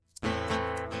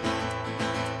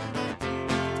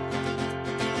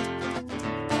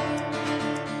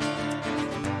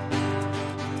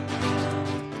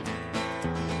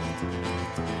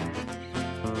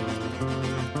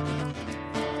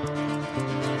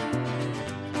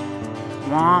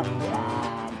Womp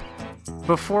womp.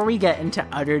 Before we get into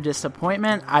utter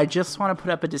disappointment, I just want to put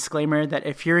up a disclaimer that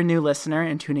if you're a new listener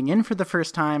and tuning in for the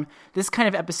first time, this kind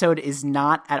of episode is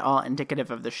not at all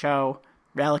indicative of the show.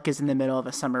 Relic is in the middle of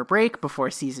a summer break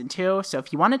before season 2, so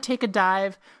if you want to take a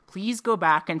dive, please go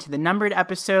back into the numbered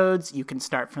episodes. You can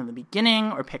start from the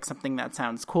beginning or pick something that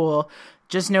sounds cool.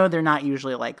 Just know they're not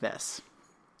usually like this.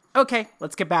 Okay,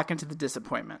 let's get back into the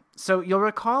disappointment. So you'll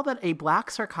recall that a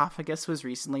black sarcophagus was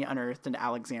recently unearthed in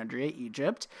Alexandria,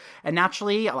 Egypt, and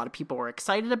naturally, a lot of people were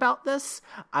excited about this.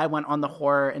 I went on the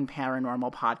horror and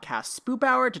paranormal podcast Spoop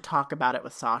Hour to talk about it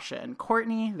with Sasha and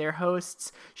Courtney, their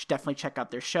hosts. You should definitely check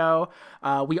out their show.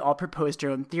 We all proposed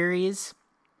our own theories.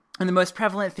 And the most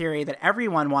prevalent theory that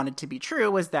everyone wanted to be true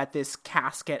was that this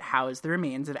casket housed the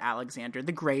remains of Alexander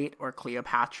the Great, or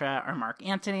Cleopatra, or Mark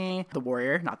Antony, the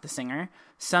warrior, not the singer.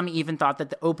 Some even thought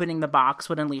that opening the box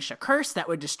would unleash a curse that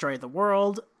would destroy the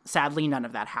world. Sadly, none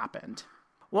of that happened.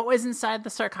 What was inside the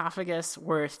sarcophagus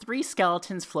were 3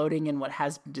 skeletons floating in what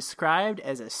has been described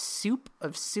as a soup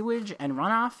of sewage and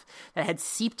runoff that had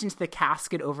seeped into the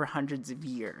casket over hundreds of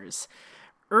years.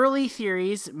 Early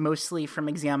theories, mostly from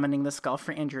examining the skull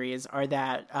for injuries, are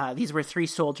that these were 3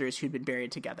 soldiers who'd been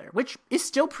buried together, which is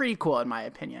still pretty cool in my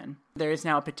opinion. There is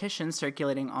now a petition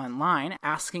circulating online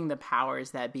asking the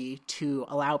powers that be to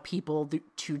allow people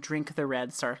to drink the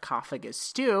red sarcophagus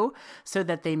stew so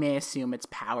that they may assume its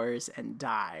powers and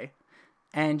die.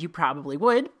 And you probably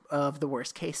would, of the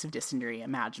worst case of dysentery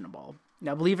imaginable.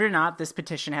 Now, believe it or not, this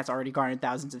petition has already garnered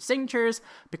thousands of signatures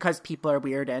because people are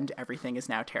weird and everything is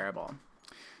now terrible.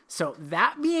 So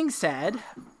that being said,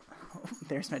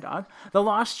 there's my dog, the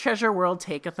lost treasure world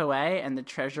taketh away and the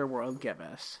treasure world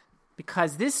giveth.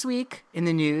 Because this week in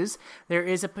the news, there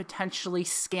is a potentially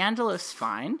scandalous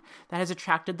find that has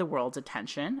attracted the world's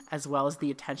attention, as well as the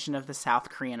attention of the South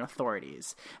Korean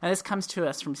authorities. And this comes to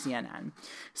us from CNN.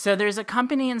 So there's a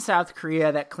company in South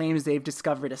Korea that claims they've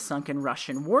discovered a sunken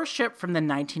Russian warship from the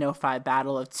 1905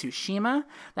 Battle of Tsushima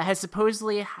that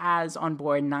supposedly has on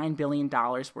board $9 billion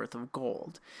worth of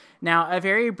gold. Now, a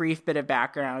very brief bit of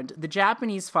background. The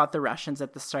Japanese fought the Russians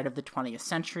at the start of the 20th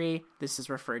century. This is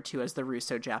referred to as the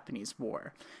Russo-Japanese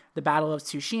War. The Battle of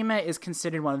Tsushima is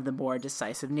considered one of the more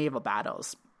decisive naval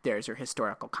battles. There's your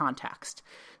historical context.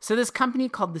 So this company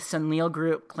called the Sunil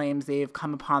Group claims they've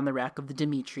come upon the wreck of the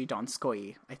Dmitry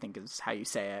Donskoy, I think is how you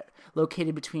say it,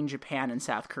 located between Japan and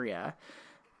South Korea.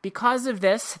 Because of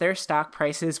this, their stock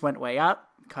prices went way up,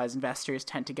 because investors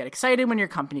tend to get excited when your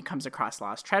company comes across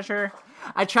lost treasure.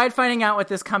 I tried finding out what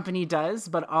this company does,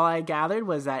 but all I gathered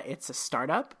was that it's a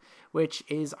startup, which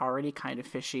is already kind of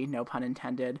fishy, no pun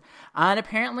intended. And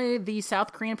apparently the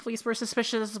South Korean police were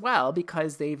suspicious as well,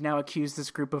 because they've now accused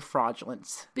this group of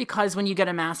fraudulence. Because when you get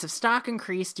a massive stock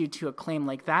increase due to a claim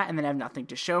like that and then have nothing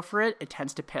to show for it, it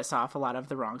tends to piss off a lot of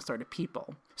the wrong sort of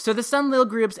people. So the Sunil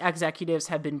Group's executives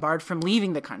have been barred from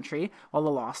leaving the country while the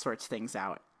law sorts things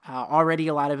out. Already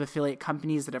a lot of affiliate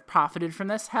companies that have profited from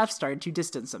this have started to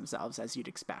distance themselves, as you'd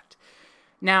expect.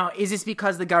 Now, is this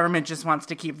because the government just wants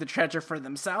to keep the treasure for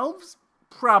themselves?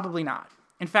 Probably not.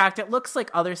 In fact, it looks like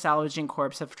other salvaging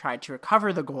corps have tried to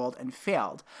recover the gold and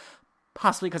failed,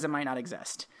 possibly because it might not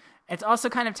exist. It's also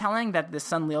kind of telling that the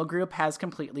Sunil Group has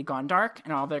completely gone dark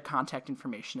and all their contact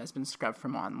information has been scrubbed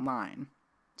from online.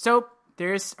 So,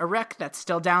 there's a wreck that's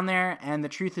still down there, and the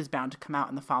truth is bound to come out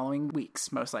in the following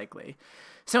weeks, most likely.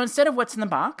 So instead of what's in the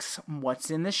box,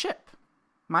 what's in the ship?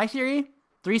 My theory?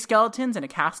 3 skeletons and a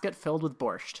casket filled with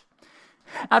borscht.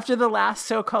 After the last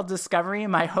so-called discovery,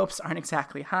 my hopes aren't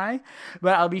exactly high,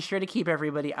 but I'll be sure to keep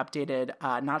everybody updated.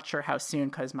 Not sure how soon,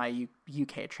 because my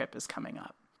UK trip is coming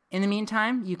up. In the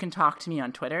meantime, you can talk to me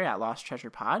on Twitter at Lost Treasure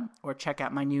Pod, or check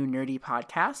out my new nerdy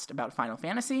podcast about Final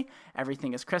Fantasy,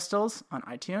 Everything is Crystals, on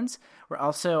iTunes. We're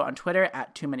also on Twitter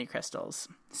at Too Many Crystals.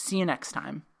 See you next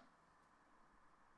time.